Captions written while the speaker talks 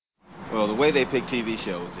Well, the way they pick TV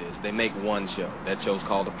shows is they make one show. That show's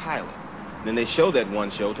called a pilot. Then they show that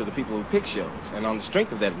one show to the people who pick shows. And on the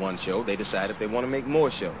strength of that one show, they decide if they want to make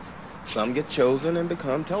more shows. Some get chosen and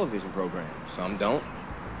become television programs. Some don't.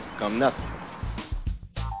 Become nothing.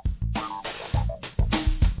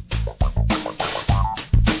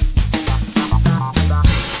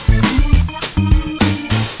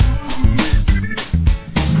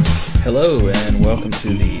 Hello, and welcome to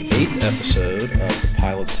the 8th episode of the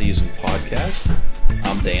Pilot Season podcast.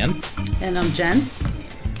 I'm Dan. And I'm Jen.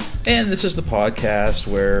 And this is the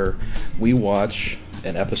podcast where we watch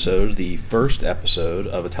an episode, the first episode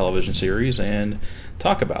of a television series, and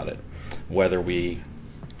talk about it. Whether we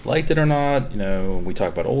liked it or not, we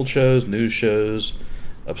talk about old shows, new shows,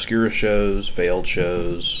 obscure shows, failed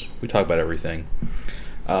shows. We talk about everything.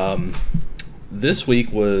 This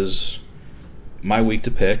week was my week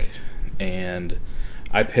to pick, and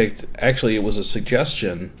I picked, actually it was a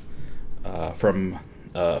suggestion from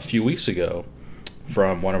a few weeks ago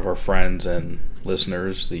from one of our friends and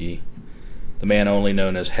listeners, the man only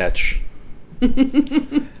known as Hetch.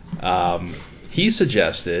 He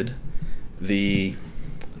suggested the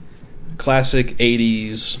classic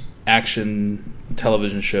 80s action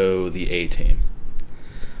television show, The A-Team.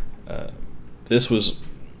 This was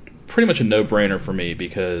pretty much a no-brainer for me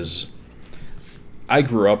because I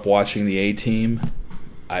grew up watching The A-Team.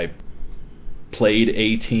 I played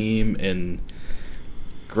A-Team in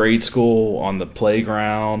grade school, on the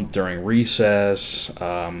playground, during recess.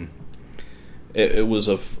 It was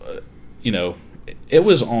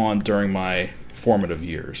on during my formative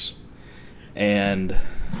years, and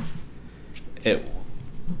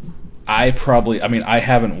I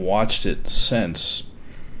haven't watched it since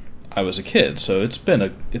I was a kid. So it's been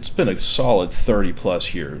a solid 30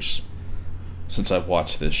 plus years since I've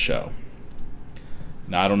watched this show.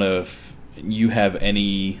 Now I don't know if you have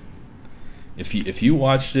any. If you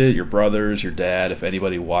watched it, your brothers, your dad, if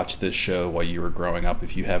anybody watched this show while you were growing up,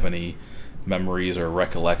 if you have any memories or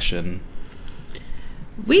recollection.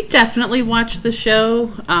 We definitely watched the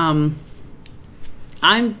show. I'm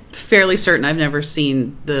fairly certain I've never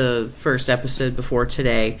seen the first episode before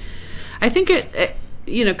today. I think it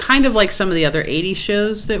kind of like some of the other 80s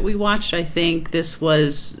shows that we watched, I think this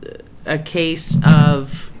was a case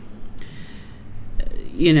of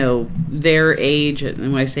their age,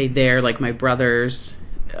 and when I say their, like my brothers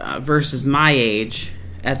versus my age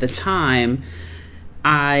at the time.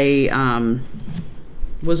 I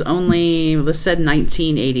was only, let's say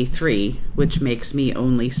 1983, which makes me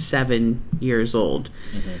only 7 years old.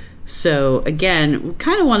 Mm-hmm. So again,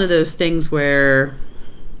 kind of one of those things where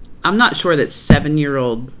I'm not sure that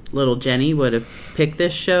 7-year-old little Jenny would have picked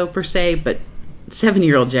this show per se, but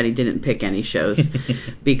 7-year-old Jenny didn't pick any shows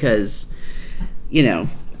because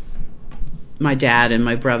my dad and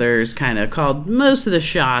my brothers kind of called most of the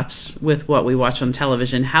shots with what we watch on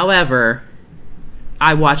television. However,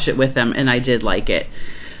 I watched it with them and I did like it.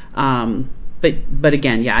 But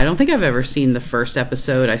again, I don't think I've ever seen the first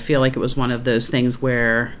episode. I feel like it was one of those things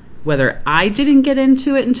where whether I didn't get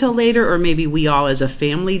into it until later or maybe we all as a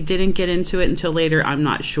family didn't get into it until later, I'm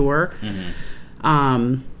not sure.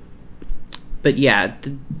 Mm-hmm. But yeah,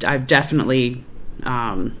 I've definitely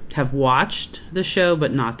have watched the show,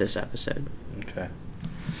 but not this episode. Okay.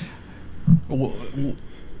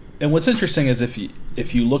 And what's interesting is if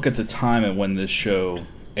you look at the time and when this show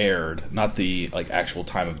aired, not the actual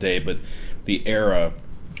time of day, but the era.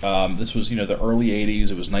 This was the early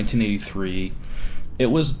 80s. It was 1983.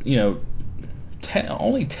 It was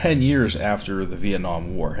only 10 years after the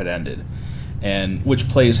Vietnam War had ended, and which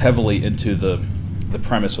plays heavily into the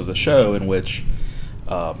premise of the show, in which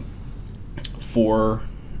 4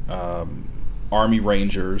 Army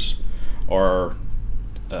Rangers are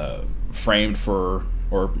framed for,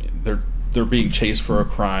 or they're being chased for a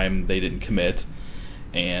crime they didn't commit,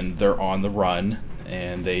 and they're on the run,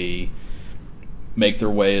 and they make their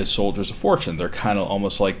way as soldiers of fortune. They're kind of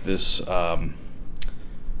almost like this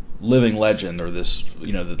living legend, or this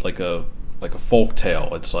like a folk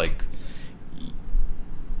tale. It's like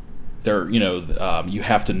they're you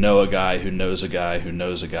have to know a guy who knows a guy who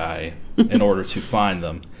knows a guy in order to find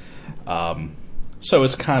them. So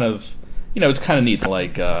it's kind of it's kind of neat,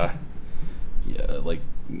 like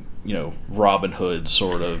Robin Hood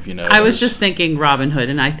sort of. I was just thinking Robin Hood,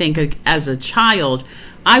 and I think as a child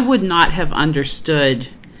I would not have understood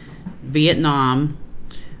Vietnam,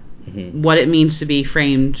 mm-hmm. what it means to be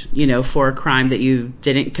framed, for a crime that you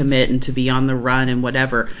didn't commit and to be on the run and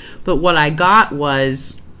whatever. But what I got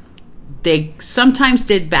was they sometimes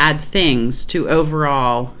did bad things to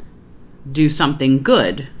overall do something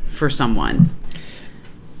good for someone.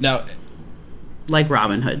 Now, like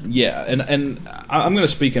Robin Hood. Yeah, and I'm going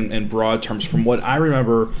to speak in broad terms from what I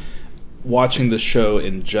remember watching the show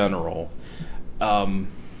in general.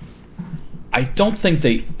 I don't think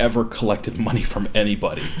they ever collected money from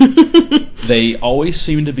anybody. They always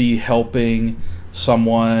seemed to be helping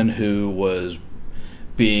someone who was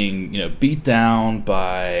being, beat down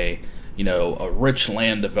by, a rich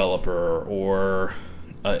land developer or,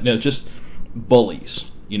 just bullies.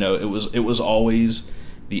 It was always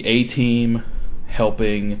the A-team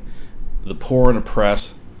helping the poor and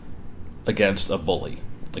oppressed against a bully,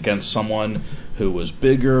 against someone who was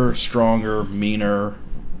bigger, stronger, meaner,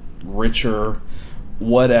 richer,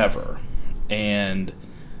 whatever. And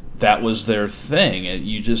that was their thing.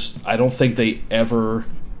 I don't think they ever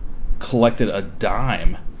collected a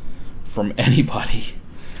dime from anybody.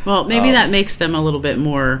 Well, maybe that makes them a little bit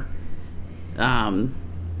more,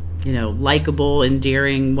 likable,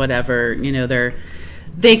 endearing, whatever.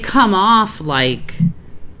 They come off like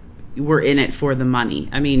we're in it for the money.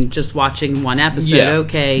 I mean, just watching one episode,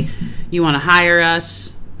 okay, you want to hire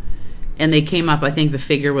us? And they came up, I think the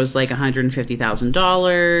figure was like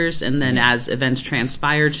 $150,000, and then as events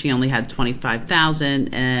transpired, she only had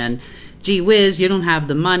 $25,000, and gee whiz, you don't have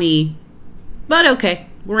the money, but okay,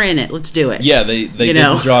 we're in it, let's do it. Yeah, they did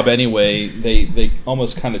the job anyway. They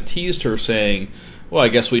almost kind of teased her, saying, well, I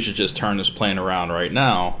guess we should just turn this plane around right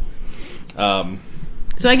now.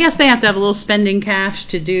 So I guess they have to have a little spending cash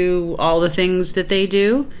to do all the things that they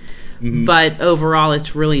do, but overall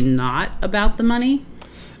it's really not about the money.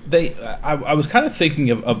 I was kind of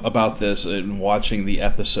thinking about this and watching the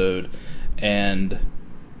episode, and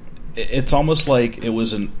it's almost like it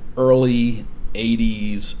was an early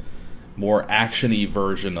 80s, more action-y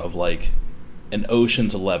version of like an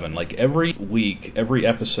Ocean's 11. Like every week, every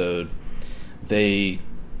episode, they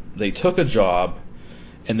took a job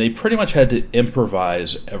and they pretty much had to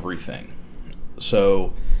improvise everything.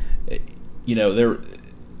 So, it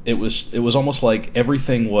was almost like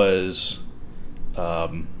everything was.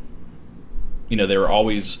 They were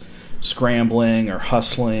always scrambling or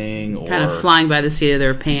hustling or kind of flying by the seat of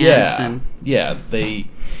their pants. Yeah. They,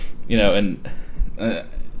 and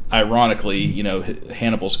ironically,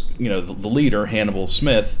 Hannibal's, the leader, Hannibal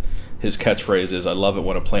Smith, his catchphrase is, "I love it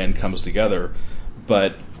when a plan comes together,"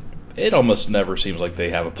 but it almost never seems like they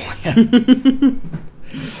have a plan.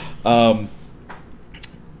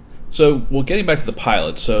 So, getting back to the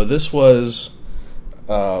pilot. So this was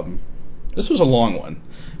a long one,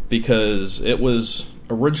 because it was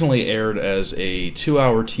originally aired as a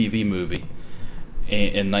 2-hour TV movie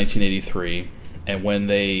in 1983, and when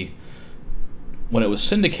it was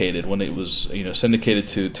syndicated, syndicated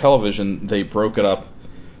to television, they broke it up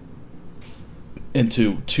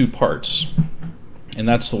into 2 parts, and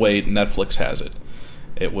that's the way Netflix has it.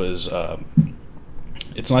 It was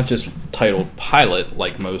it's not just titled Pilot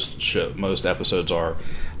like most episodes are.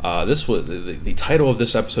 This was the title of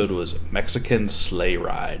this episode was Mexican Sleigh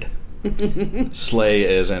Ride. Sleigh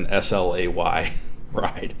is an SLAY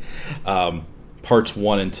ride. Parts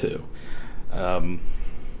 1 and 2.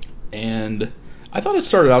 And I thought it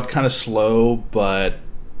started out kind of slow, but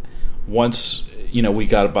once we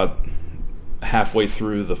got about halfway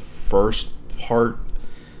through the first part,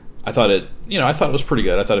 I thought it was pretty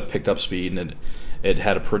good. I thought it picked up speed and it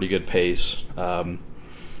had a pretty good pace.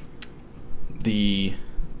 The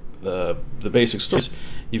basic story is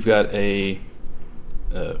you've got a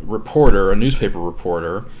newspaper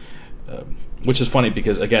reporter, which is funny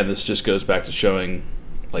because, again, this just goes back to showing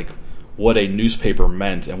like what a newspaper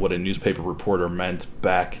meant and what a newspaper reporter meant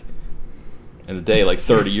back in the day, like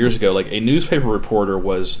 30 years ago. Like a newspaper reporter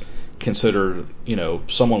was considered,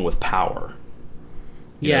 someone with power.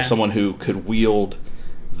 Someone who could wield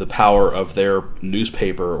the power of their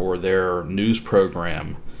newspaper or their news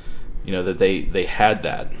program. That they had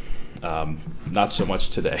that. Not so much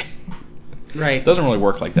today. Right. It doesn't really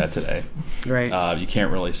work like that today. Right. You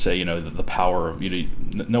can't really say, the power of,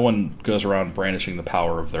 no one goes around brandishing the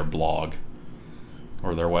power of their blog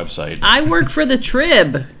or their website. I work for the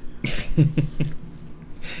Trib.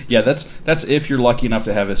 Yeah, that's if you're lucky enough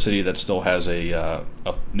to have a city that still has a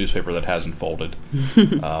newspaper that hasn't folded.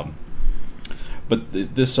 But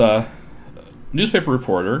this newspaper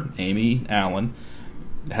reporter, Amy Allen,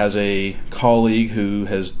 has a colleague who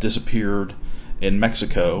has disappeared in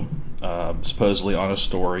Mexico, supposedly on a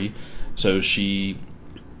story. So she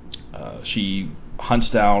hunts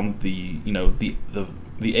down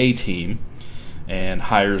the A team and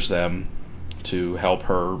hires them to help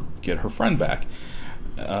her get her friend back.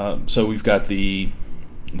 So we've got the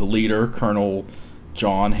leader, Colonel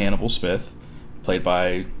John Hannibal Smith, played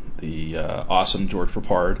by the awesome George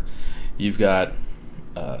Peppard. You've got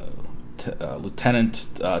Lieutenant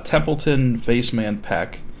Templeton Faceman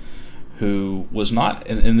Peck, who was not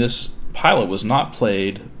in this pilot was not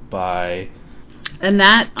played by. And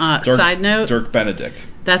that side note, Dirk Benedict.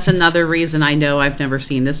 That's another reason I know I've never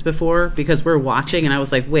seen this before, because we're watching and I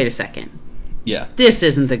was like, wait a second. Yeah. This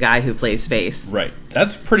isn't the guy who plays Face. Right.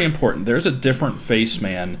 That's pretty important. There's a different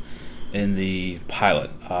Faceman in the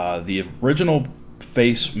pilot. The original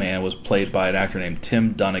Faceman was played by an actor named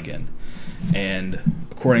Tim Dunnigan. And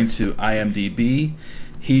according to IMDb,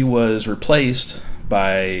 he was replaced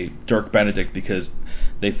by Dirk Benedict because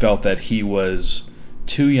they felt that he was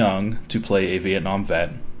too young to play a Vietnam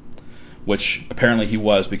vet, which apparently he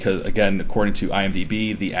was because, again, according to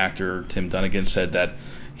IMDb, the actor Tim Dunnigan said that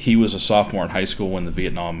he was a sophomore in high school when the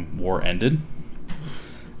Vietnam War ended.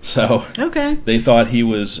 So they thought he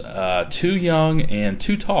was too young and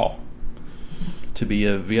too tall to be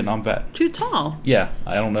a Vietnam vet. Too tall? Yeah,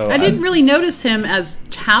 I don't know. I didn't really notice him as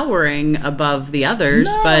towering above the others.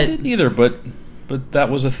 No, but I didn't either, but that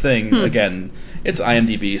was a thing. Again, it's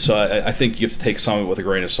IMDb, so I think you have to take some of it with a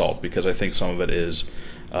grain of salt because I think some of it is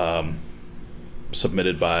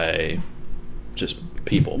submitted by just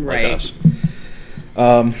people like us.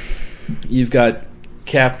 You've got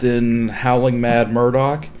Captain Howling Mad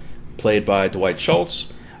Murdoch, played by Dwight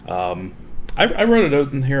Schultz. I wrote a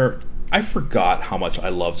note in here. I forgot how much I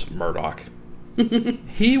loved Murdoch.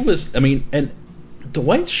 He was, and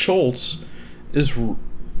Dwight Schultz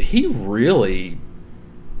he really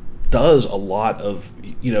does a lot of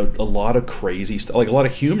crazy stuff, like a lot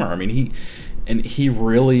of humor. He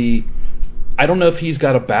really, I don't know if he's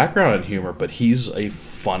got a background in humor, but he's a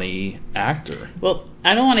funny actor. Well,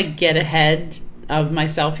 I don't want to get ahead of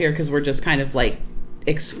myself here because we're just kind of like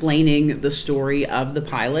explaining the story of the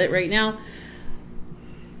pilot right now.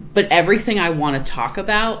 But everything I want to talk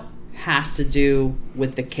about has to do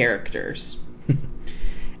with the characters.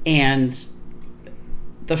 And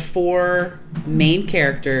the four main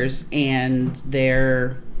characters and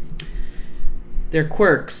their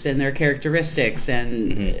quirks and their characteristics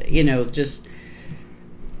and just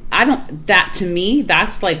to me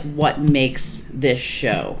that's like what makes this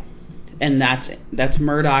show. And that's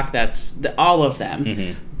Murdoch, that's all of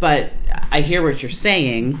them. But I hear what you're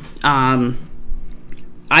saying.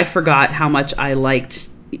 I forgot how much I liked.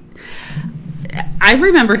 I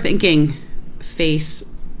remember thinking Face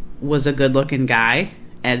was a good-looking guy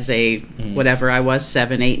as a whatever I was,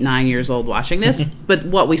 7, 8, 9 years old watching this. But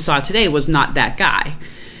what we saw today was not that guy.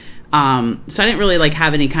 So I didn't really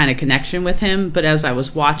have any kind of connection with him. But as I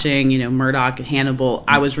was watching, Murdoch and Hannibal,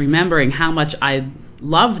 I was remembering how much I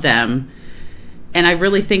loved them, and I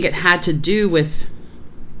really think it had to do with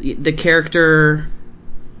the character.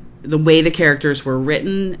 The way the characters were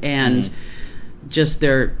written and just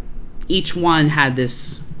each one had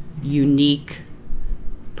this unique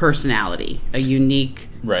personality, a unique,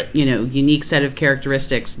 unique set of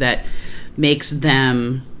characteristics that makes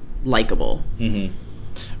them likable.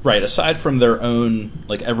 Right. Aside from their own,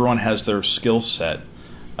 everyone has their skill set.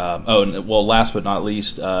 Last but not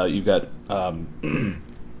least, you've got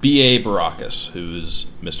B.A. Baracus, who's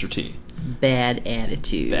Mr. T. Bad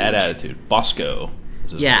attitude. Bosco.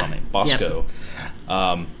 Bosco.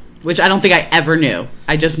 Yep. Which I don't think I ever knew.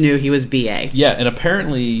 I just knew he was B.A. Yeah, and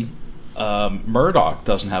apparently Murdoch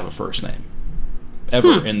doesn't have a first name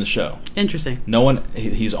ever in the show. Interesting. No one.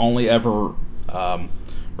 He's only ever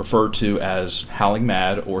referred to as Howling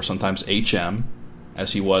Mad or sometimes H.M.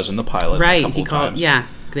 as he was in the pilot. Right. A couple times.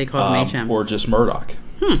 They called him H.M. Or just Murdoch.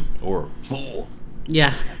 Or Fool.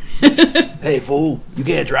 Yeah. Hey, fool! You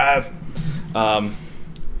can't drive.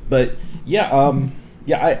 But yeah.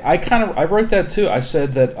 I wrote that too. I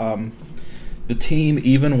said that the team,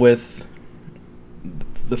 even with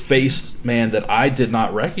the face man that I did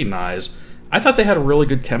not recognize, I thought they had a really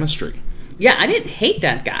good chemistry. Yeah, I didn't hate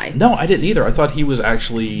that guy. No, I didn't either. I thought he was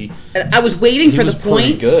actually... I was waiting for the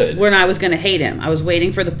point good. when I was going to hate him. I was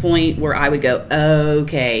waiting for the point where I would go,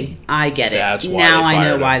 okay, I get it. That's why now I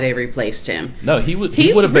know him. why they replaced him. No, he would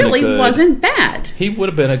have been really wasn't bad. He would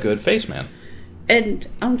have been a good face man. And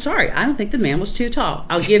I'm sorry, I don't think the man was too tall.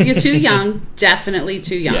 I'll give you too young. Definitely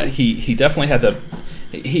too young. Yeah, he definitely had the...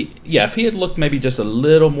 if he had looked maybe just a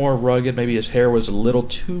little more rugged, maybe his hair was a little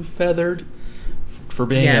too feathered for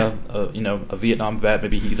being a Vietnam vet,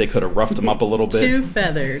 maybe they could have roughed him up a little bit. Too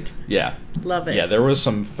feathered. Yeah. Love it. Yeah, there was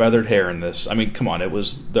some feathered hair in this. Come on, it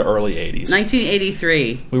was the early 80s.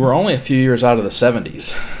 1983. We were only a few years out of the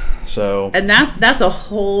 70s. So... And that's a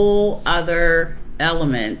whole other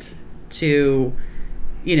element to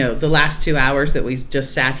the last 2 hours that we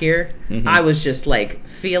just sat here, I was just like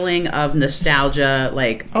feeling of nostalgia,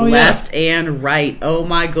 like left and right. Oh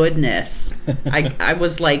my goodness. I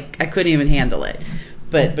was like, I couldn't even handle it.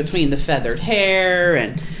 But between the feathered hair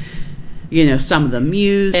and, some of the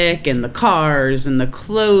music and the cars and the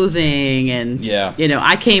clothing and,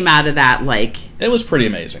 I came out of that like... It was pretty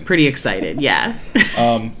amazing. Pretty excited, yeah.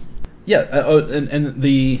 And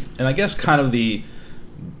I guess kind of the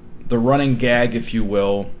running gag, if you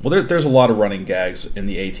will. Well, there's a lot of running gags in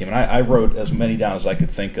the A-Team, and I wrote as many down as I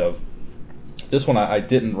could think of. This one I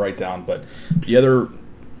didn't write down, but the other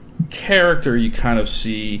character you kind of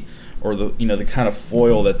see, or the kind of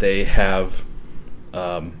foil that they have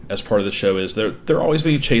as part of the show is they're always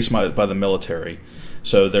being chased by the military.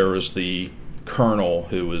 So there was the colonel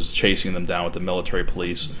who was chasing them down with the military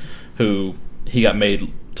police, who he got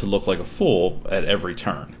made to look like a fool at every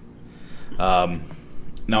turn.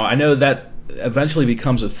 Now, I know that eventually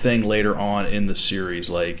becomes a thing later on in the series.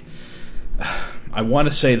 Like, I want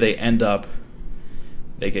to say they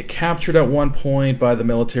get captured at one point by the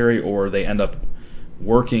military, or they end up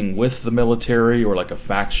working with the military, or like a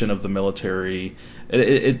faction of the military.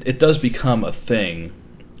 It does become a thing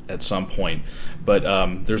at some point, but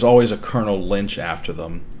there's always a Colonel Lynch after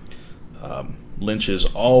them. Lynch is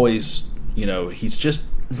always, he's just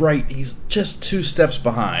right. He's just 2 steps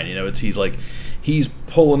behind. He's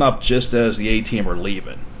pulling up just as the A-Team are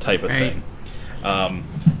leaving, type of thing.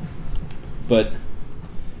 But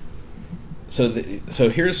so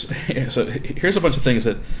here's a bunch of things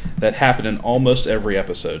that happen in almost every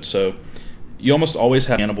episode. So you almost always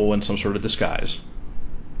have Hannibal in some sort of disguise.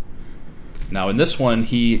 Now in this one,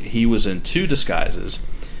 he was in 2 disguises.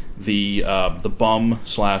 The bum /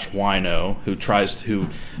 wino who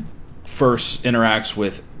first interacts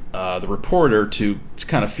with the reporter to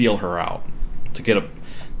kind of feel her out, to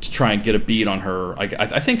try and get a beat on her.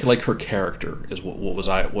 I think like her character is what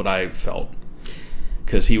I felt,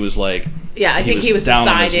 because he was like, I think he was down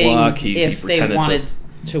deciding on his luck. if they wanted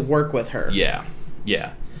to work with her. Yeah.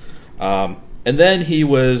 And then he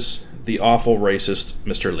was the awful racist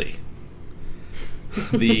Mr. Lee.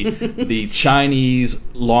 The Chinese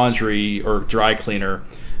laundry or dry cleaner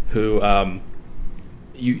who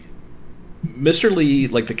Mr. Lee,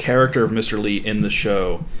 like the character of Mr. Lee in the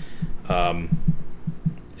show,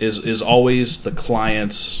 is always the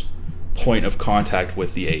client's point of contact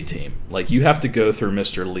with the A-Team. Like, you have to go through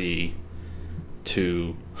Mr. Lee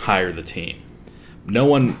to hire the team.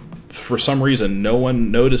 For some reason, no one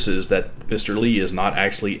notices that Mr. Lee is not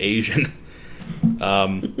actually Asian.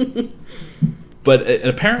 But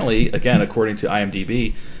apparently, again, according to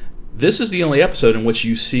IMDb, this is the only episode in which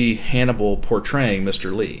you see Hannibal portraying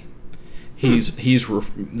Mr. Lee. He's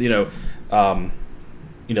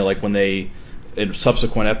like when they, in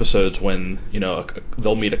subsequent episodes, when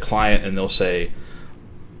they'll meet a client and they'll say,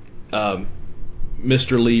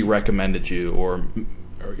 Mr. Lee recommended you, or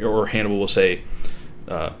Hannibal will say,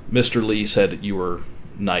 Mr. Lee said you were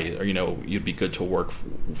nice, or you'd be good to work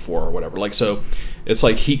for, or whatever. Like, so it's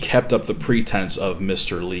like he kept up the pretense of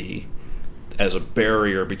Mr. Lee as a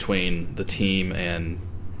barrier between the team and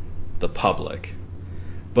the public.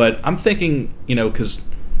 But I'm thinking, because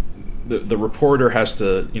the reporter has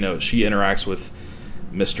to, she interacts with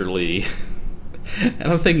Mr. Lee, and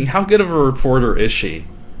I'm thinking, how good of a reporter is she?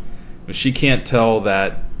 She can't tell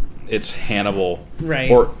that it's Hannibal, right?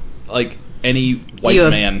 Or like any white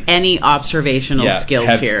man. Any observational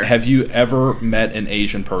skills here? Have you ever met an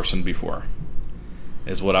Asian person before?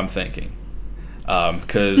 Is what I'm thinking,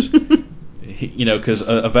 because. Because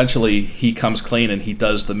eventually he comes clean and he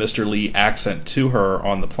does the Mr. Lee accent to her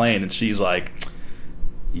on the plane, and she's like,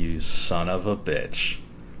 "You son of a bitch.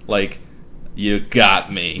 Like, you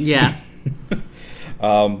got me." Yeah.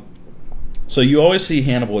 So you always see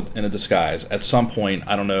Hannibal in a disguise. At some point,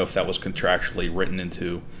 I don't know if that was contractually written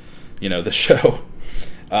into, the show.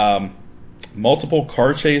 Multiple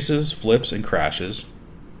car chases, flips, and crashes.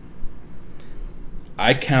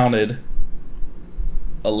 I counted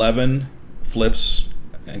 11 flips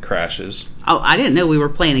and crashes. Oh, I didn't know we were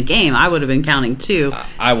playing a game. I would have been counting 2.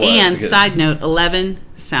 I was. And side note, 11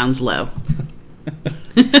 sounds low.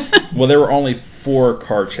 Well, there were only 4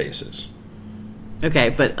 car chases. Okay,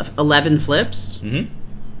 but 11 flips? Mm-hmm.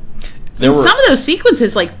 Some of those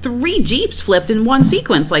sequences, like 3 Jeeps flipped in one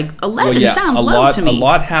sequence. Like 11 sounds low to me. A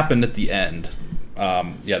lot happened at the end.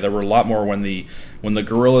 There were a lot more when the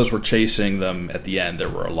guerrillas were chasing them at the end. There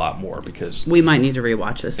were a lot more, because we might need to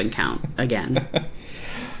rewatch this and count again.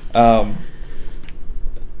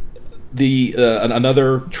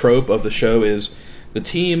 Another trope of the show is the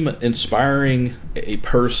team inspiring a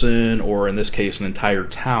person, or in this case, an entire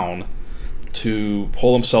town, to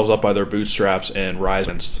pull themselves up by their bootstraps and rise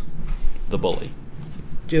against the bully.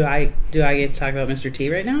 Do I get to talk about Mr. T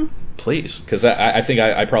right now? Please, because I think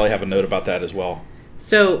I probably have a note about that as well.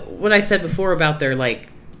 So what I said before about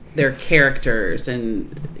their characters,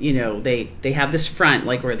 and they have this front,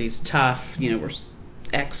 like, we're these tough, we're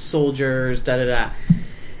ex-soldiers, da da da,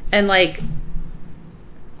 and like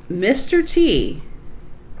Mr. T,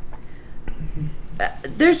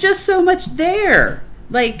 there's just so much there.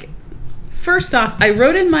 Like, first off, I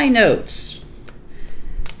wrote in my notes,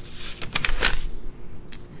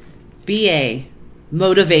 BA,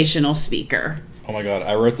 motivational speaker. Oh my God,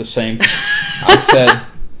 I wrote the same thing.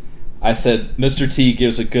 I said, Mr. T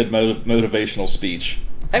gives a good motivational speech.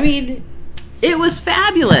 I mean, it was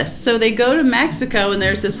fabulous. So they go to Mexico, and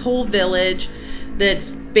there's this whole village that's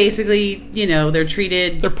basically, they're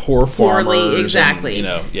treated... They're poor farmers. Poorly, exactly.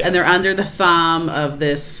 And, and they're under the thumb of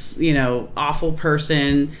this, awful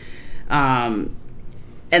person. And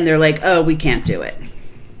they're like, oh, we can't do it.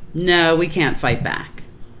 No, we can't fight back.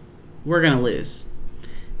 We're going to lose.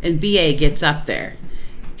 And BA gets up there.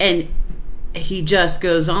 And he just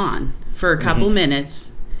goes on for a couple minutes.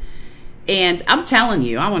 And I'm telling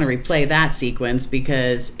you, I want to replay that sequence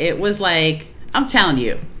because it was like, I'm telling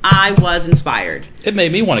you, I was inspired. It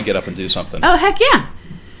made me want to get up and do something. Oh, heck yeah.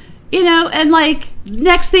 And like,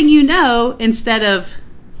 next thing you know, instead of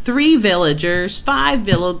 3 villagers, 5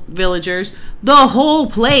 villagers, the whole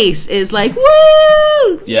place is like,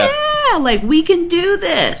 woo! Yeah! Like, we can do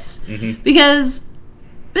this. Because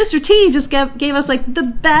Mr. T just gave us, like, the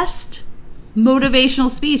best motivational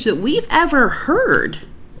speech that we've ever heard.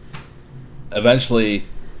 Eventually,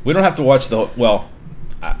 we don't have to watch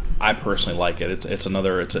I personally like it. It's an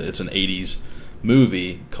 80s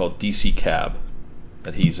movie called DC Cab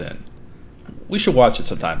that he's in. We should watch it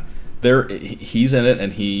sometime. He's in it,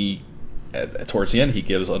 and he towards the end he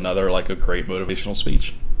gives another, like, a great motivational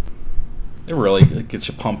speech. It really gets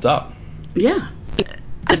you pumped up. Yeah.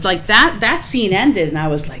 It's like that scene ended, and I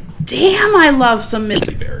was like, damn, I love some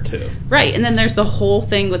Teddy Bear too. Right, and then there's the whole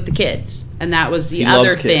thing with the kids, and that was the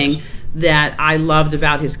other thing that I loved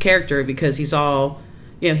about his character, because he's all,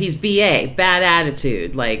 he's BA, bad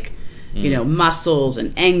attitude, like, muscles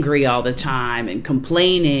and angry all the time and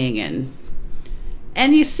complaining,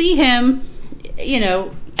 and you see him,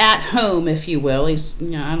 at home, if you will. He's,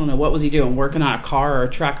 I don't know, what was he doing, working on a car or a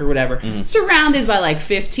truck or whatever, surrounded by like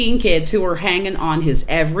 15 kids who were hanging on his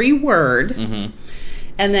every word. And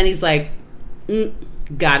then he's like,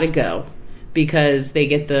 gotta go, because they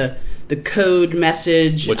get the code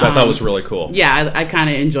message, which I thought was really cool. Yeah, I kind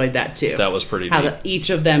of enjoyed that too. That was pretty how neat. Each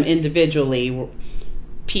of them individually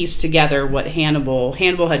pieced together what Hannibal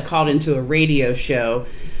had called into a radio show.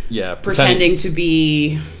 Yeah, pretending to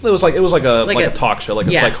be. It was like a talk show, like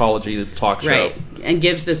a psychology talk show, right? And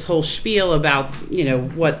gives this whole spiel about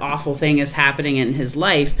what awful thing is happening in his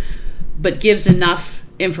life, but gives enough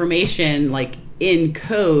information, like, in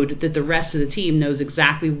code, that the rest of the team knows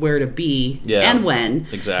exactly where to be and when.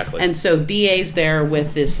 Exactly. And so BA's there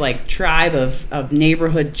with this, like, tribe of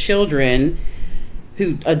neighborhood children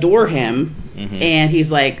who adore him, and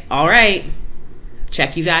he's like, all right,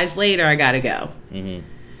 check you guys later, I gotta go.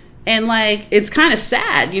 And, like, it's kind of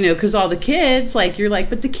sad, because all the kids, like, you're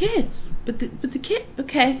like, but the kids, but the kid,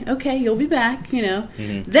 okay, you'll be back,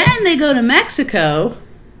 Then they go to Mexico,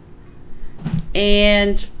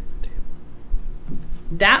 and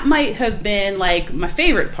that might have been, like, my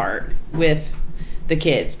favorite part with the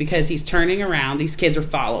kids, because he's turning around, these kids are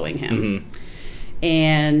following him,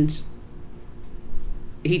 and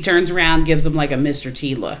he turns around, gives them, like, a Mr.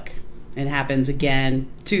 T look. It happens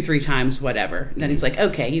again 2-3 times, whatever. And then he's like,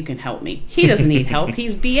 okay, you can help me. He doesn't need help.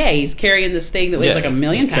 He's BA. He's carrying this thing that weighs like 1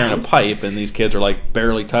 million pounds. He's carrying a pipe, and these kids are, like,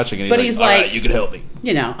 barely touching it. But he's like, all right, you can help me.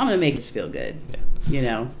 I'm going to make this feel good.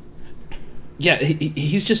 Yeah. Yeah,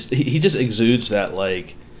 he just exudes that,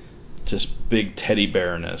 like, just big teddy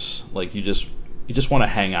bearness. Like, you just want to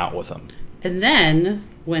hang out with him. And then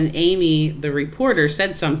when Amy, the reporter,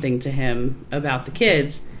 said something to him about the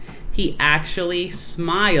kids, he actually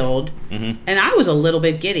smiled, and I was a little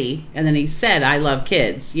bit giddy. And then he said, I love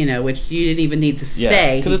kids, which you didn't even need to say.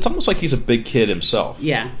 Yeah, because it's almost like he's a big kid himself.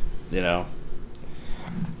 Yeah.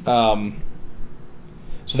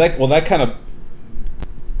 So that kind of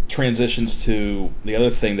transitions to the other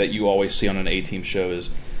thing that you always see on an A-Team show is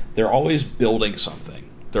they're always building something.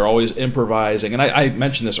 They're always improvising. And I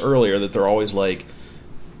mentioned this earlier, that they're always like,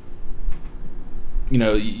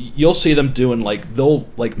 you'll see them doing, like, they'll,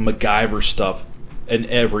 like, MacGyver stuff in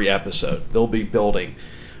every episode. They'll be building,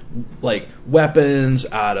 like, weapons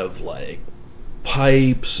out of, like,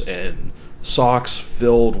 pipes and socks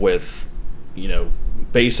filled with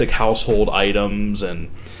basic household items and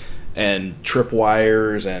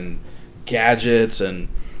tripwires and gadgets and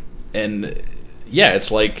yeah,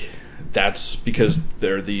 it's like that's because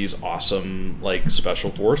they're these awesome like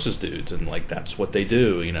special forces dudes, and like that's what they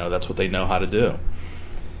do, that's what they know how to do.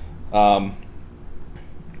 And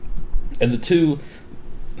the two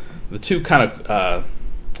kind of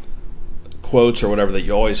quotes or whatever that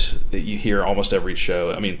you hear almost every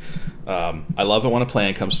show. I mean, I love it when a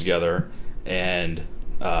plan comes together and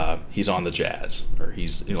he's on the jazz, or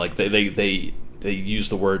he's like they use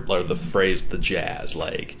the word or the phrase the jazz,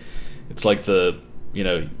 like it's like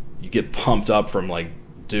you get pumped up from like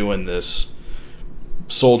doing this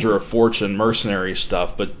soldier of fortune mercenary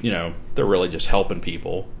stuff, but they're really just helping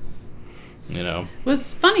people. Well,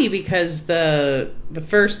 it's funny because the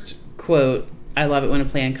first quote, I love it when a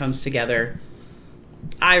plan comes together,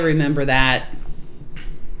 I remember that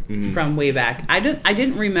from way back. I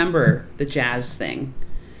didn't remember the jazz thing.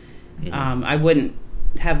 I wouldn't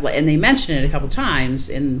have, and they mentioned it a couple times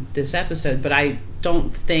in this episode, but I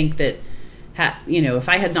don't think that if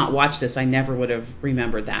I had not watched this, I never would have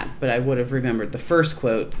remembered that, but I would have remembered the first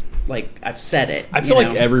quote. Like I've said it. I feel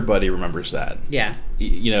like everybody remembers that. Yeah.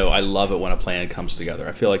 I love it when a plan comes together.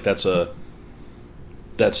 I feel like that's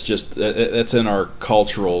in our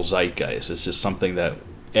cultural zeitgeist. It's just something that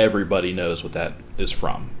everybody knows what that is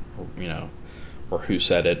from, or who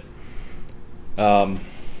said it.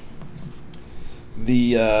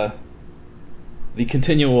 The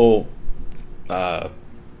continual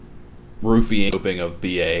roofing of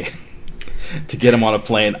BA to get him on a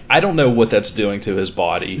plane. I don't know what that's doing to his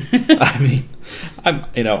body. I mean,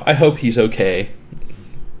 I hope he's okay,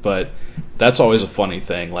 but that's always a funny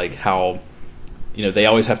thing, like how, they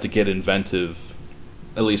always have to get inventive,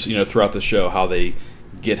 at least, throughout the show, how they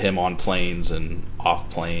get him on planes and off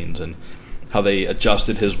planes, and how they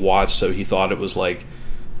adjusted his watch so he thought it was like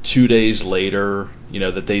 2 days later,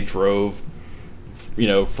 that they drove,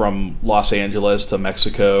 from Los Angeles to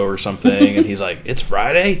Mexico or something, and he's like, it's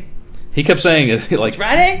Friday? He kept saying it like it's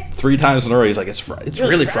Friday? 3 times in a row. He's like, it's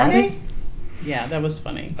really Friday? Yeah, that was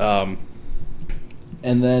funny. And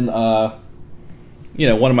then, one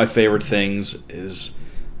of my favorite things is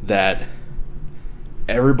that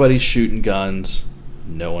everybody's shooting guns,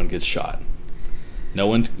 no one gets shot. No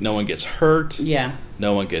one gets hurt. Yeah.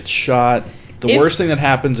 No one gets shot. The worst thing that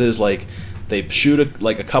happens is like they shoot a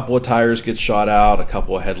couple of tires get shot out, a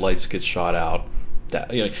couple of headlights get shot out.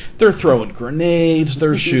 They're throwing grenades,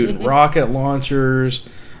 they're shooting rocket launchers.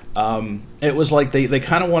 It was like they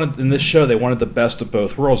kind of wanted, in this show, they wanted the best of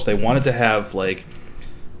both worlds. They wanted to have like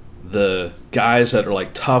the guys that are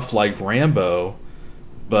like tough like Rambo,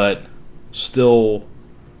 but still,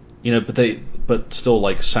 but still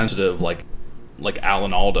like sensitive like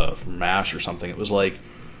Alan Alda from MASH or something. It was like,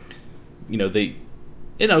 it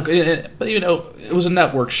was a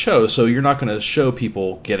network show, so you're not going to show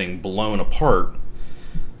people getting blown apart.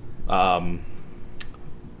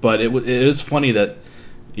 But it is funny that,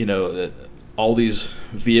 that all these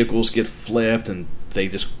vehicles get flipped and they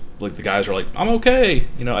just, like, the guys are like, I'm okay.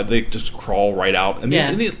 They just crawl right out. And,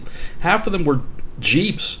 half of them were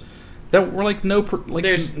Jeeps that were like no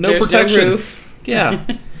protection. No roof. Yeah.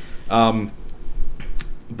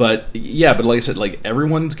 But like I said, like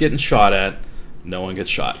everyone's getting shot at, no one gets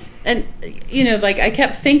shot. And, like I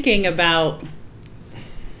kept thinking about,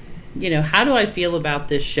 how do I feel about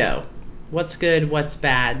this show? What's good? What's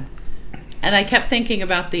bad? And I kept thinking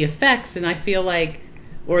about the effects, and I feel like,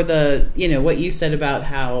 or the, what you said about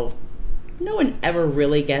how no one ever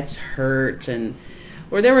really gets hurt,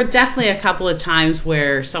 or there were definitely a couple of times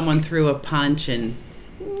where someone threw a punch and,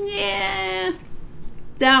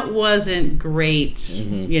 that wasn't great.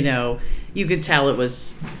 Mm-hmm. You could tell it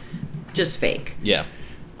was just fake. Yeah.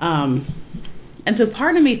 And so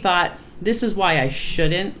part of me thought, this is why I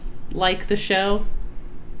shouldn't like the show,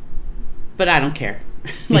 but I don't care.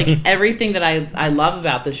 Like everything that I love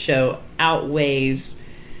about the show outweighs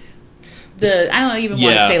the, I don't even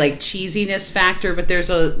want to say like cheesiness factor, but there is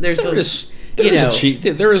a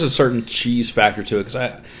certain cheese factor to it, because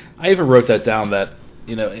I even wrote that down, that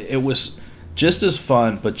it was just as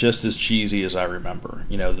fun but just as cheesy as I remember.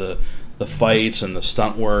 The fights and the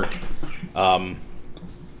stunt work.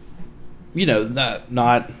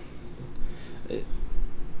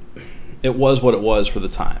 It was what it was for the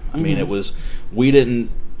time. I mean, it was, we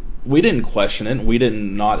didn't question it, we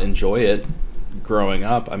didn't not enjoy it growing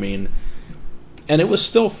up. I mean, and it was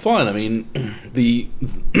still fun. I mean, the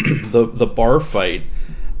bar fight,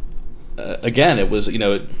 again, it was,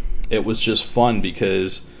 it was just fun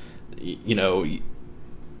because,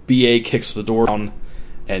 BA kicks the door down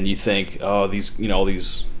and you think, oh, these, all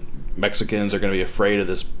these Mexicans are going to be afraid of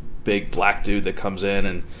this big black dude that comes in,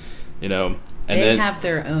 and and they then have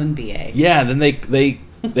their own BA. Yeah, and then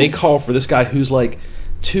they call for this guy who's like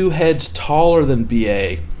 2 heads taller than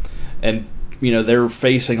BA, and they're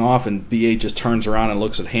facing off, and BA just turns around and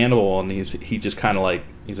looks at Hannibal, and he just kind of like,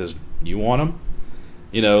 he says, "You want him?"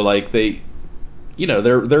 Like they,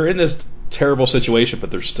 they're in this terrible situation, but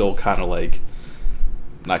they're still kind of like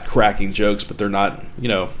not cracking jokes, but they're not,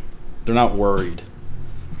 they're not worried,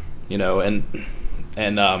 and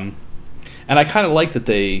I kind of like that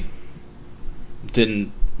they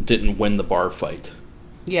didn't win the bar fight.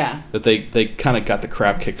 Yeah. That they kind of got the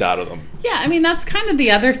crap kicked out of them. Yeah, I mean, that's kind of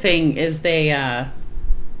the other thing, is they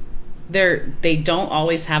don't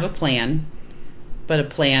always have a plan, but a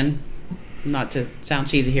plan, not to sound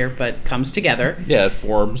cheesy here, but comes together. Yeah, it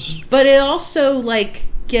forms. But it also like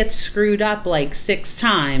gets screwed up like 6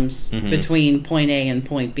 times between point A and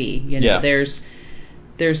point B.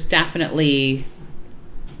 There's definitely,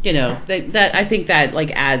 that I think that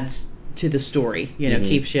like adds to the story,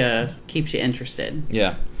 keeps you interested.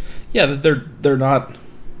 Yeah, they're not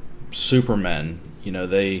Supermen.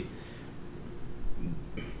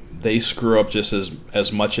 They screw up just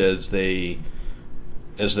as much as they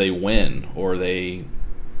win, or they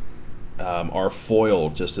are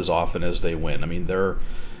foiled just as often as they win. I mean, they're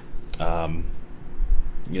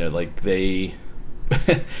like they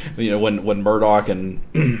when Murdoch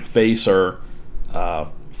and Face are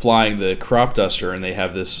flying the crop duster, and they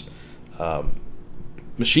have this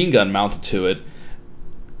machine gun mounted to it,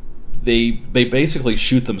 they basically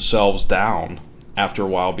shoot themselves down after a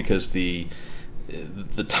while, because the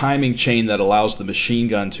timing chain that allows the machine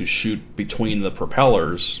gun to shoot between the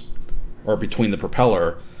propellers, or between the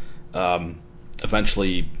propeller,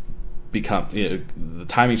 eventually the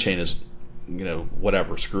timing chain is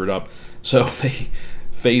whatever, screwed up, so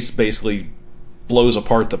Face basically blows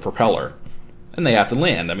apart the propeller, and they have to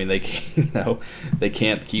land. I mean, they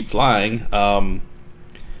can't keep flying.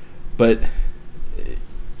 But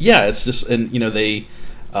yeah, it's just, and they,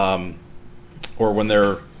 or when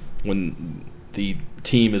the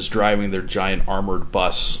team is driving their giant armored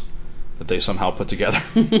bus that they somehow put together,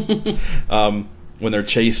 when they're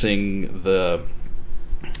chasing the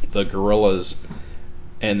guerrillas,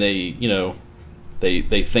 and they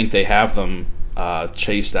think they have them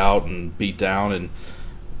chased out and beat down, and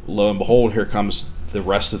lo and behold, here comes the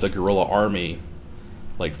rest of the guerrilla army,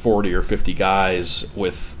 like 40 or 50 guys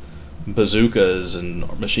with bazookas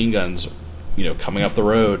and machine guns, coming up the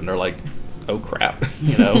road, and they're like, oh crap,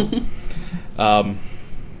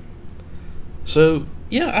 so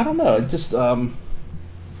yeah, I don't know, it just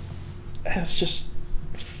it's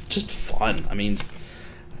just fun. I mean,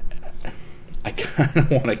 I kind of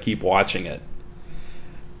want to keep watching it,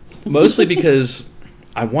 mostly because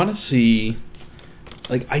I want to see,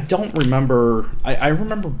 like, I don't remember, I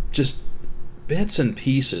remember just bits and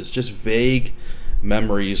pieces, just vague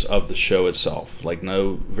memories of the show itself, like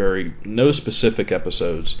no specific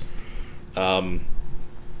episodes. I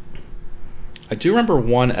do remember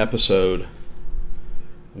one episode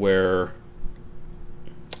where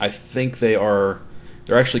I think they're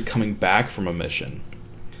actually coming back from a mission,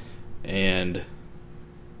 and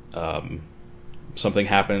something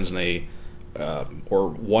happens, and they or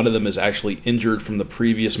one of them is actually injured from the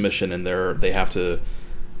previous mission, and they have to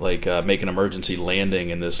make an emergency landing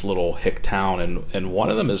in this little hick town, and one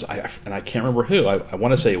of them is, I can't remember who, I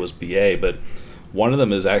want to say it was BA, but one of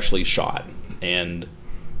them is actually shot and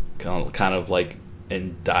kind of like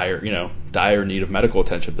in dire need of medical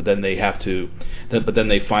attention, but then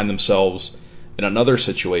they find themselves in another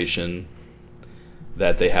situation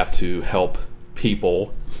that they have to help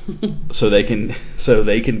people so they can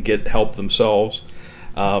get help themselves.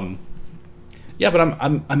 Yeah, but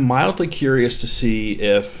I'm mildly curious to see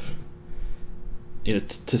if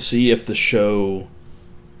the show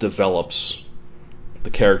develops the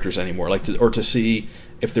characters anymore, or to see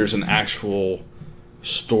if there's an actual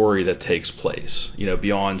story that takes place,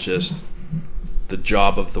 beyond just the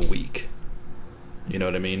job of the week. You know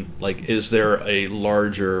what I mean? Like, is there a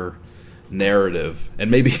larger narrative? And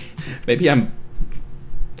maybe I'm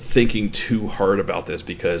thinking too hard about this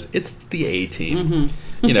because it's the A-Team.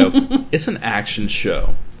 Mm-hmm. It's an action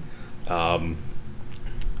show. And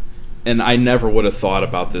I never would have thought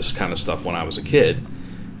about this kind of stuff when I was a kid,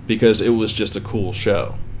 because it was just a cool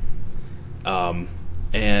show.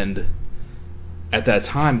 And at that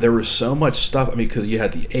time, there was so much stuff. I mean, because you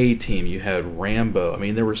had the A-Team, you had Rambo. I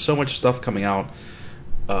mean, there was so much stuff coming out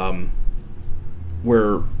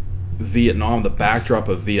where Vietnam, the backdrop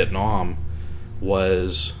of Vietnam,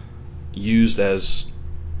 was used as,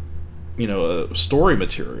 a story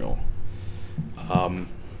material.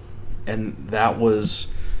 and that was,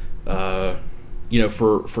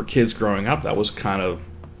 for kids growing up, that was kind of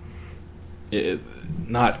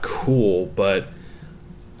not cool, but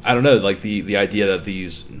I don't know, like the idea that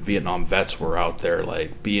these Vietnam vets were out there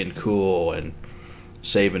like being cool and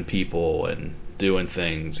saving people and doing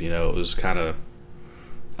things, it was kind of,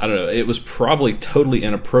 I don't know, it was probably totally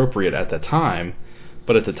inappropriate at the time,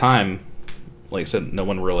 but at the time, like I said, no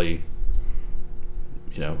one really,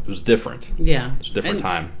 it was different. Yeah. It was a different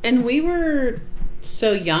time. And we were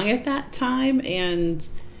so young at that time and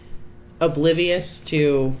oblivious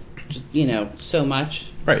to, so much.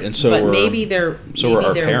 Right, and so but maybe there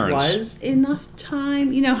parents. Was enough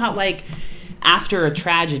time. You know how, like, after a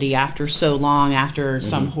tragedy, after so long, after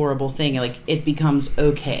some horrible thing, like, it becomes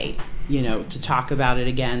okay, to talk about it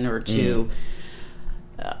again or to,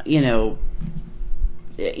 even,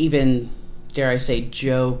 dare I say,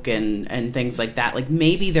 joke and things like that. Like,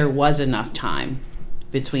 maybe there was enough time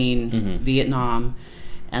between Vietnam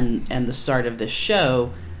and the start of this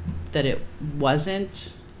show that it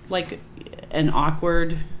wasn't like an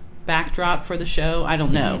awkward backdrop for the show. I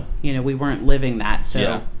don't know. We weren't living that. So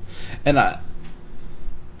yeah, and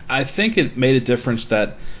I think it made a difference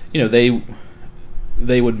that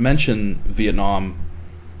they would mention Vietnam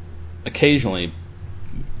occasionally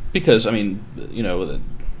because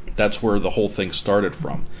that's where the whole thing started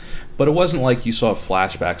from. But it wasn't like you saw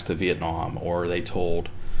flashbacks to Vietnam or they told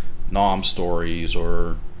Nam stories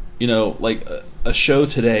or like a show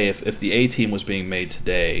today. If the A-Team was being made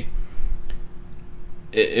today,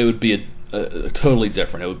 it would be a totally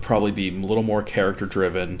different. It would probably be a little more character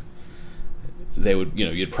driven. They would,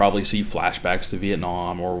 you'd probably see flashbacks to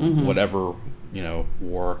Vietnam or whatever,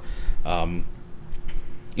 war.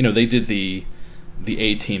 They did the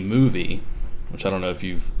A-Team movie, which I don't know if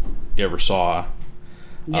you ever saw.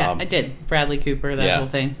 Yeah, I did. Bradley Cooper, that whole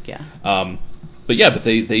thing. Yeah. But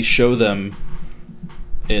they show them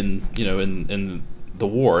in the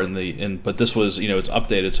war but this was it's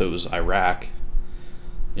updated, so it was Iraq.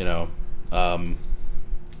 Well,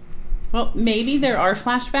 maybe there are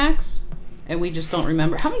flashbacks and we just don't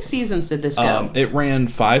remember. How many seasons did this go? It ran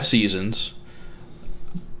 5 seasons.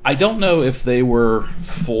 I don't know if they were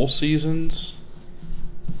full seasons.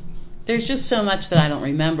 There's just so much that I don't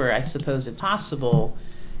remember. I suppose it's possible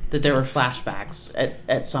that there were flashbacks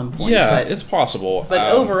at some point. Yeah, it's possible.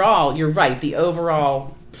 But overall, you're right. The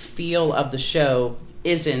overall feel of the show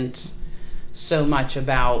isn't so much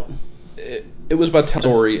about... It was about telling a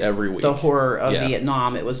story every week. The horror of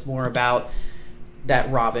Vietnam. It was more about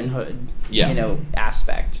that Robin Hood,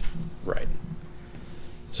 aspect. Right.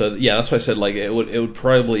 So that's why I said like it would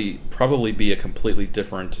probably be a completely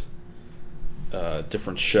different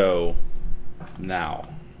show now.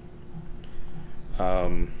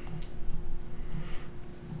 I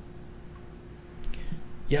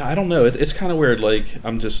don't know. It's kind of weird. Like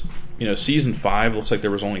I'm just season 5 looks like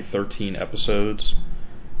there was only 13 episodes.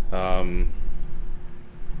 And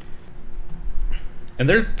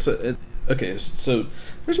there's so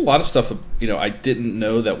there's a lot of stuff I didn't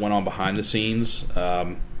know that went on behind the scenes.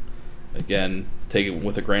 Again, take it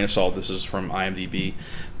with a grain of salt. This is from IMDb,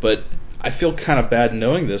 but I feel kind of bad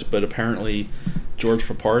knowing this. But apparently, George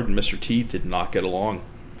Peppard and Mr. T did not get along.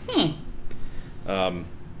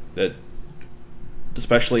 That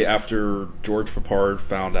especially after George Peppard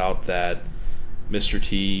found out that Mr.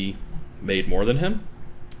 T made more than him.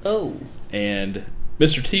 Oh. And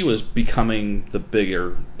Mr. T was becoming the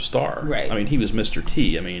bigger star. Right. I mean, he was Mr.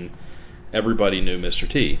 T. I mean, everybody knew Mr.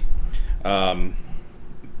 T.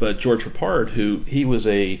 But George Peppard, he was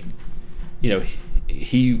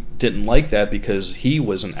he didn't like that because he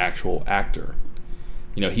was an actual actor.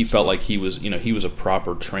 He felt like he was a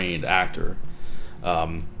proper trained actor.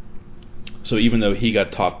 So even though he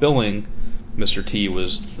got top billing, Mr. T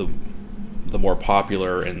was the more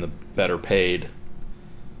popular and the better paid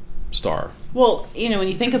star. Well, when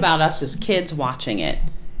you think about us as kids watching it,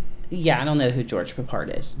 I don't know who George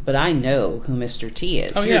Peppard is, but I know who Mr. T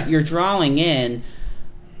is. Oh, yeah. You're drawing in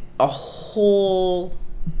a whole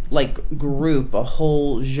group, a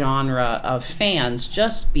whole genre of fans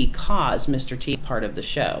just because Mr. T is part of the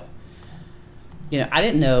show. I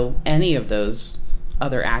didn't know any of those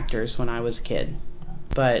other actors when I was a kid,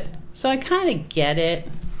 but so I kind of get it.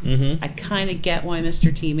 I kind of get why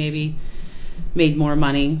Mr. T maybe made more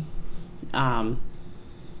money. But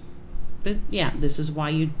this is why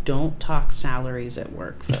you don't talk salaries at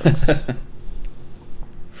work, folks.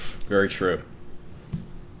 Very true.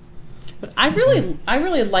 But I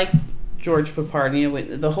really like George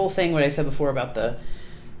Peppard. The whole thing, what I said before about the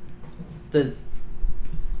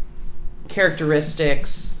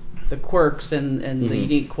characteristics the quirks and the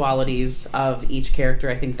unique qualities of each character.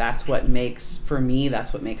 I think that's what makes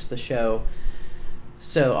the show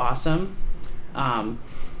so awesome. And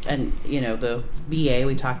the VA,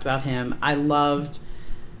 we talked about him. I loved,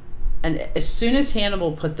 and as soon as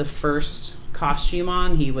Hannibal put the first costume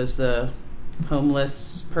on, he was the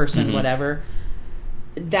homeless person, whatever,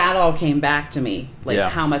 that all came back to me,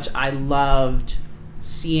 how much I loved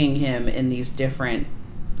seeing him in these different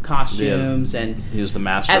costumes. And he was the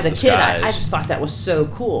master as of a disguise. kid, I just thought that was so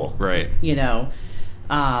cool, right?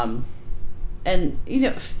 And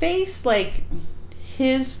Face, like,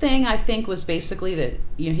 his thing, I think, was basically that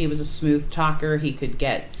he was a smooth talker. He could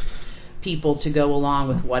get people to go along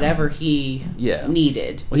with whatever he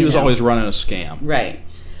needed. Well, he was always running a scam, right?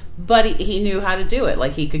 But he knew how to do it.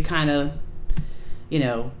 Like, he could kind of,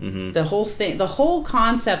 the whole thing, the whole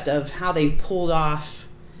concept of how they pulled off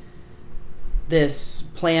this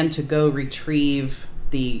plan to go retrieve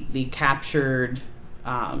the captured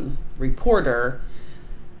reporter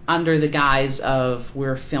under the guise of,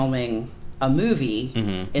 we're filming a movie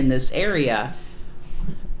in this area.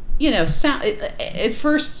 At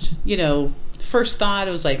first, first thought,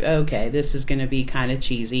 it was like, okay, this is going to be kind of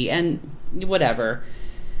cheesy and whatever.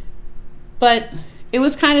 But it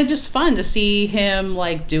was kind of just fun to see him,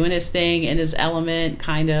 like, doing his thing in his element,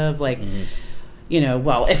 kind of like,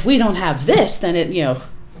 well, if we don't have this, then it,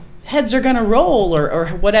 heads are going to roll, or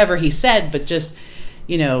whatever he said. But just,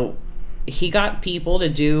 he got people to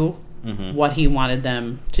do what he wanted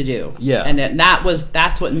them to do. Yeah. And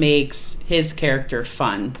that's what makes his character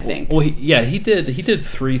fun, I think. Well, he did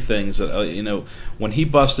three things that, when he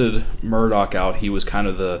busted Murdoch out, he was kind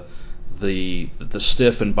of the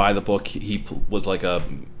stiff and by the book. He was like a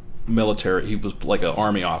military, he was like an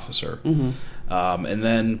army officer. And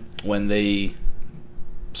then when they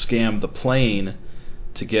scammed the plane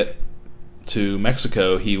to get to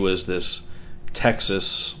Mexico, he was this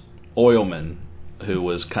Texas oilman who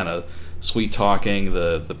was kind of sweet talking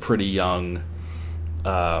the pretty young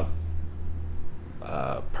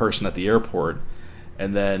person at the airport.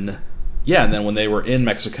 And then when they were in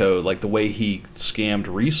Mexico, like, the way he scammed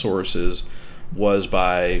resources was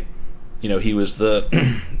by, he was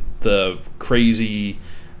the crazy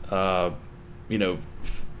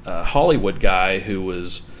Hollywood guy who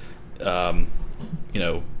was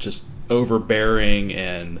just overbearing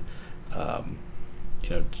and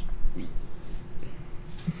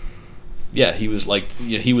he was like,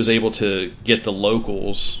 he was able to get the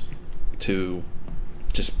locals to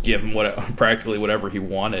just give him practically whatever he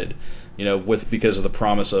wanted, because of the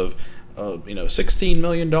promise of $16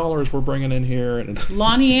 million we're bringing in here, and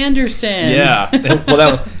Lonnie Anderson. Yeah,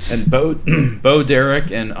 well, and Bo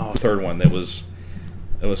Derek, and third one, it was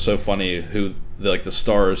so funny who the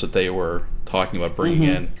stars that they were talking about bringing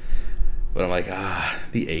in. But I'm like,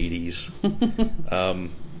 the 80s.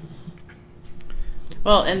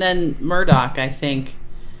 Well, and then Murdoch, I think,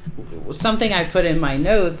 something I put in my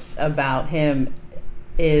notes about him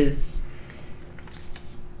is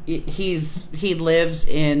he lives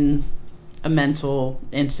in a mental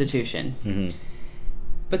institution.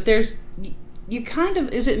 But you kind of,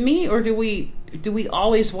 is it me, or do we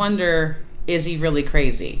always wonder, is he really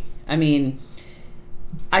crazy? I mean,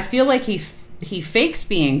 I feel like he fakes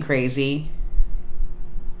being crazy,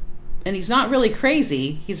 and he's not really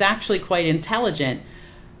crazy. He's actually quite intelligent.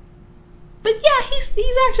 But yeah,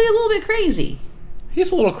 he's actually a little bit crazy. He's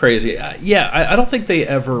a little crazy. I don't think they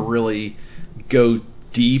ever really go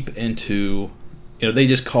deep into, they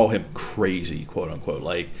just call him crazy, quote unquote.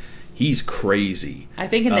 Like, he's crazy. I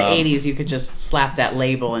think in the 80s you could just slap that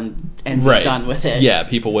label and be done with it. Yeah,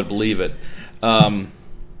 people would believe it.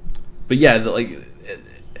 But yeah,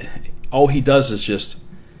 all he does is just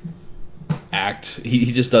act.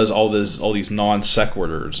 He just does all these non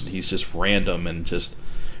sequiturs, and he's just random and just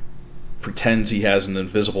pretends he has an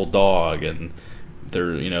invisible dog, and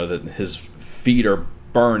that his feet are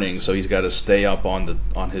burning, so he's got to stay up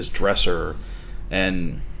on his dresser,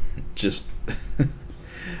 and just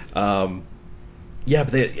I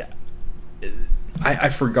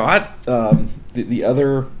forgot the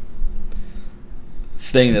other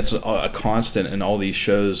thing that's a constant in all these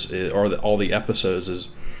shows, or all the episodes, is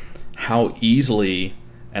how easily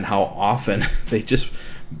and how often they just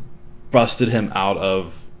busted him out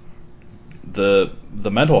of the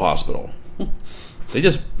mental hospital. They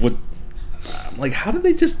just would, I'm like, how do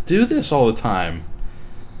they just do this all the time?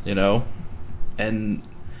 And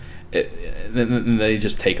then they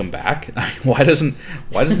just take him back. I mean, why doesn't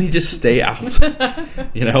he just stay out?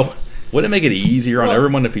 Wouldn't it make it easier on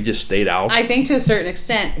everyone if he just stayed out? I think to a certain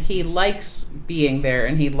extent he likes being there,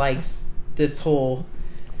 and he likes this whole,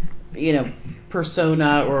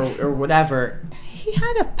 persona or whatever, he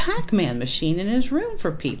had a Pac-Man machine in his room,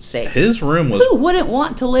 for Pete's sake. His room was... Who wouldn't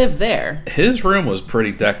want to live there? His room was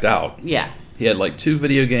pretty decked out. Yeah. He had like 2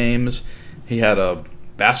 video games. He had a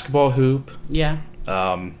basketball hoop. Yeah.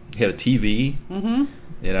 He had a TV. Mm-hmm.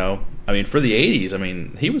 You know, I mean, for the 80s, I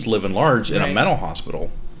mean, he was living large in a mental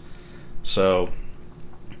hospital. So,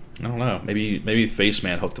 I don't know. Maybe Face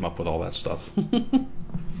Man hooked him up with all that stuff.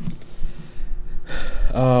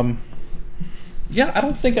 Yeah, I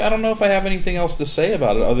don't know if I have anything else to say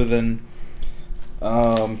about it other than,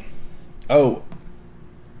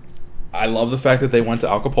 I love the fact that they went to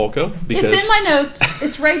Acapulco because it's in my notes.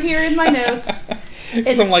 It's right here in my notes.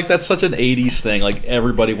 Because I'm like, that's such an 80s thing. Like,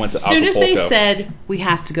 everybody went to Acapulco. As soon as they said, we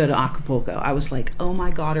have to go to Acapulco, I was like, oh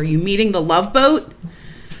my God, are you meeting the Love Boat?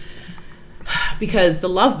 Because the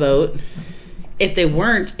Love Boat, if they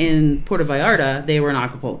weren't in Puerto Vallarta, they were in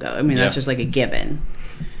Acapulco. I mean, that's just like a given.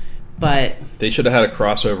 But they should have had a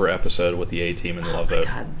crossover episode with the A-Team and the Love Boat.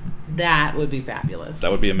 God, that would be fabulous.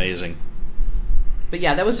 That would be amazing. But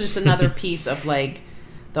yeah, that was just another piece of like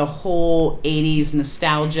the whole 80s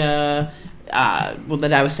nostalgia,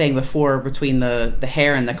 that I was saying before, between the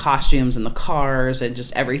hair and the costumes and the cars and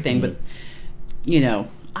just everything. Mm-hmm. But, you know,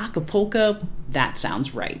 Acapulco, that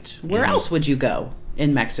sounds right. Where else would you go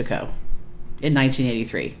in Mexico in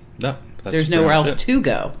 1983? No, there's nowhere else to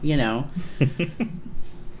go, you know.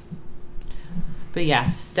 But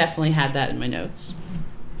yeah, definitely had that in my notes.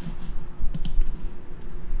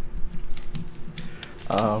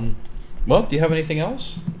 Well, do you have anything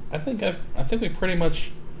else? I think we pretty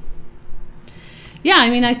much. Yeah, I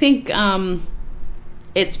mean, I think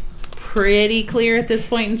it's pretty clear at this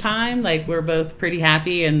point in time. Like, we're both pretty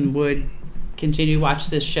happy and would continue to watch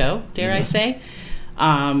this show, dare I say.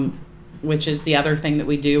 Which is the other thing that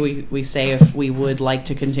we do. We say if we would like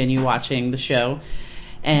to continue watching the show.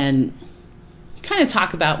 And kind of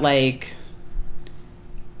talk about, like,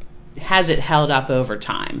 has it held up over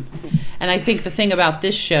time? And I think the thing about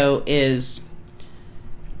this show is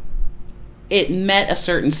it met a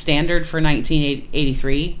certain standard for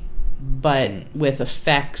 1983, but with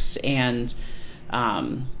effects and,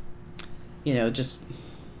 you know, just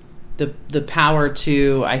the power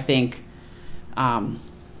to, I think,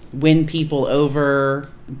 win people over,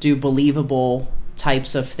 do believable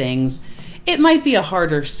types of things. It might be a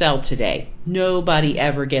harder sell today. Nobody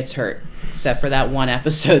ever gets hurt, except for that one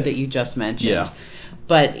episode that you just mentioned. Yeah.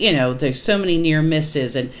 But, you know, there's so many near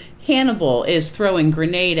misses, and Hannibal is throwing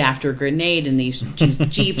grenade after grenade, and these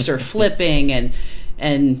Jeeps are flipping,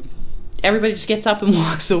 and everybody just gets up and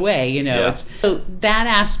walks away, you know. Yeah. So that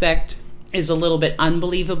aspect is a little bit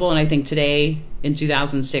unbelievable, and I think today, in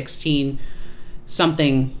 2016,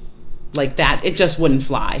 something like that, it just wouldn't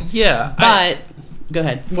fly. Yeah. But... Go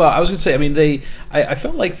ahead. Well, I was going to say, I mean, I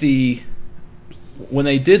felt like when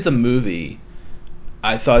they did the movie,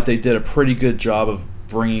 I thought they did a pretty good job of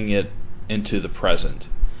bringing it into the present.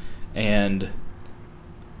 And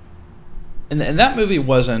that movie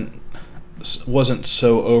wasn't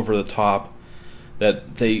so over the top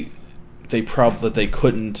that they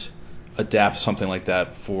couldn't adapt something like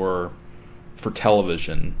that for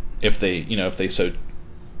television if they so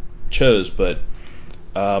chose, but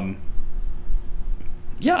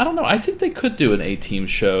yeah, I don't know. I think they could do an A-Team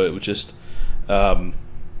show. It would just, I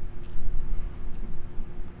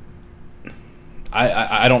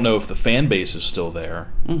don't know if the fan base is still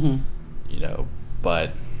there, you know,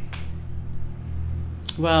 but.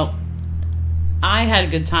 Well, I had a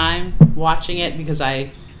good time watching it because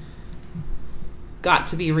I got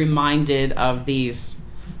to be reminded of these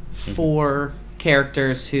 4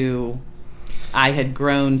 characters who I had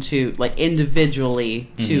grown to, like,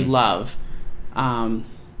 individually to love. And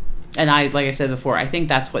like I said before, I think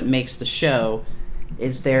that's what makes the show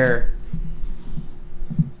is their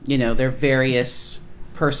various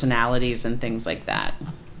personalities and things like that.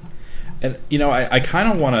 And, you know, I kind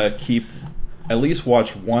of want to at least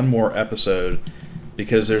watch one more episode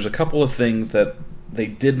because there's a couple of things that they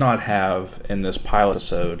did not have in this pilot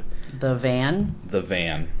episode. The van? The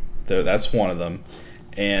van. That's one of them.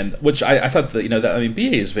 And, which I thought that, you know,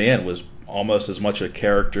 B.A.'s van was almost as much a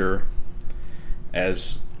character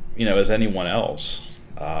as anyone else.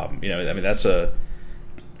 You know, I mean,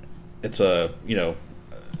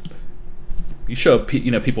 you show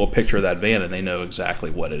people a picture of that van and they know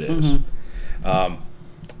exactly what it is.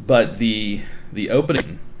 But the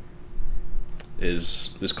opening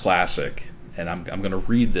is classic, and I'm going to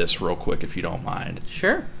read this real quick if you don't mind.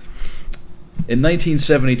 Sure. In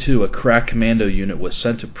 1972, a crack commando unit was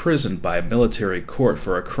sent to prison by a military court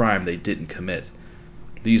for a crime they didn't commit.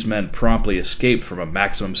 These men promptly escaped from a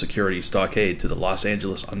maximum security stockade to the Los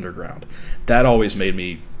Angeles underground. That always made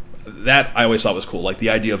me... That I always thought was cool, like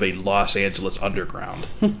the idea of a Los Angeles underground.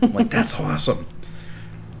 Like, that's awesome.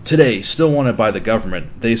 Today, still wanted by the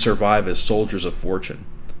government, they survive as soldiers of fortune.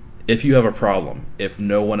 If you have a problem, if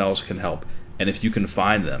no one else can help, and if you can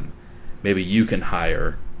find them, maybe you can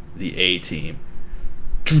hire the A-Team.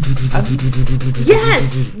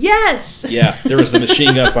 Yes! Yes! Yeah, there was the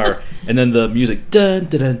machine gun fire, and then the music. Dun,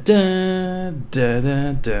 dun, dun, dun,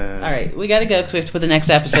 dun, dun. All right, we got to go because we have to put the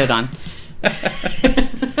next episode on.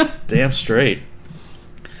 Damn straight.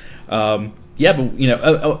 Yeah, but, you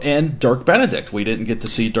know, and Dirk Benedict. We didn't get to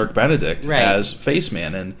see Dirk Benedict as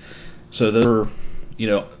Faceman, and so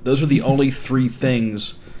those were the only 3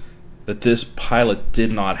 things that this pilot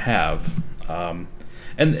did not have.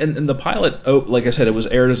 And the pilot, like I said, it was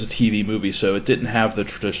aired as a TV movie, so it didn't have the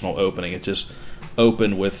traditional opening. It just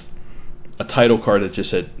opened with a title card that just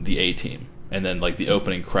said the A-Team, and then like the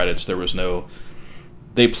opening credits. There was no.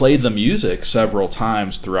 They played the music several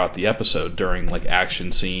times throughout the episode during like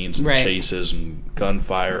action scenes and chases and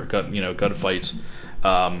gunfights.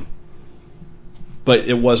 But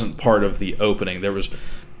it wasn't part of the opening. There was,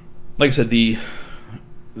 like I said, the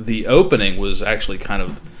opening was actually kind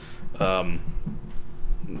of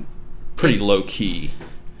pretty low key,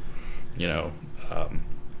 you know.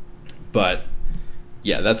 But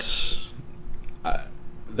yeah, that's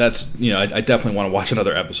you know, I definitely want to watch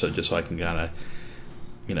another episode just so I can kind of,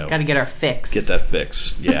 you know, gotta get our fix. Get that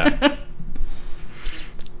fix, yeah.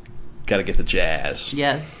 Gotta get the jazz.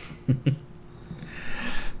 Yes.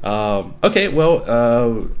 Okay,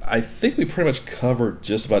 well, I think we pretty much covered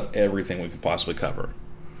just about everything we could possibly cover.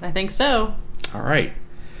 I think so. All right.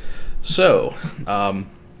 So,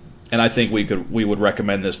 and I think we would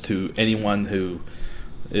recommend this to anyone who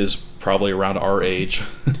is probably around our age,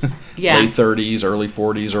 yeah. Late 30s, early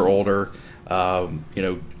 40s, or older. You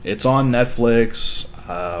know, it's on Netflix.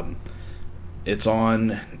 It's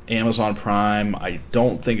on Amazon Prime. I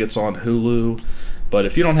don't think it's on Hulu. But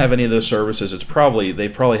if you don't have any of those services, they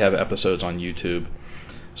probably have episodes on YouTube.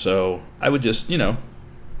 So I would just, you know,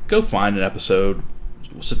 go find an episode,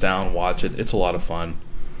 sit down and watch it. It's a lot of fun.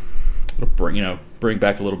 It'll bring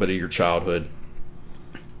back a little bit of your childhood.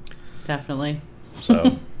 Definitely.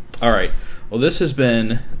 So, all right. Well, this has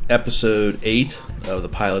been episode 8 of the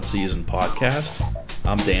Pilot Season podcast.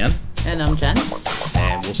 I'm Dan. And I'm Jen.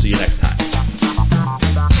 And we'll see you next time.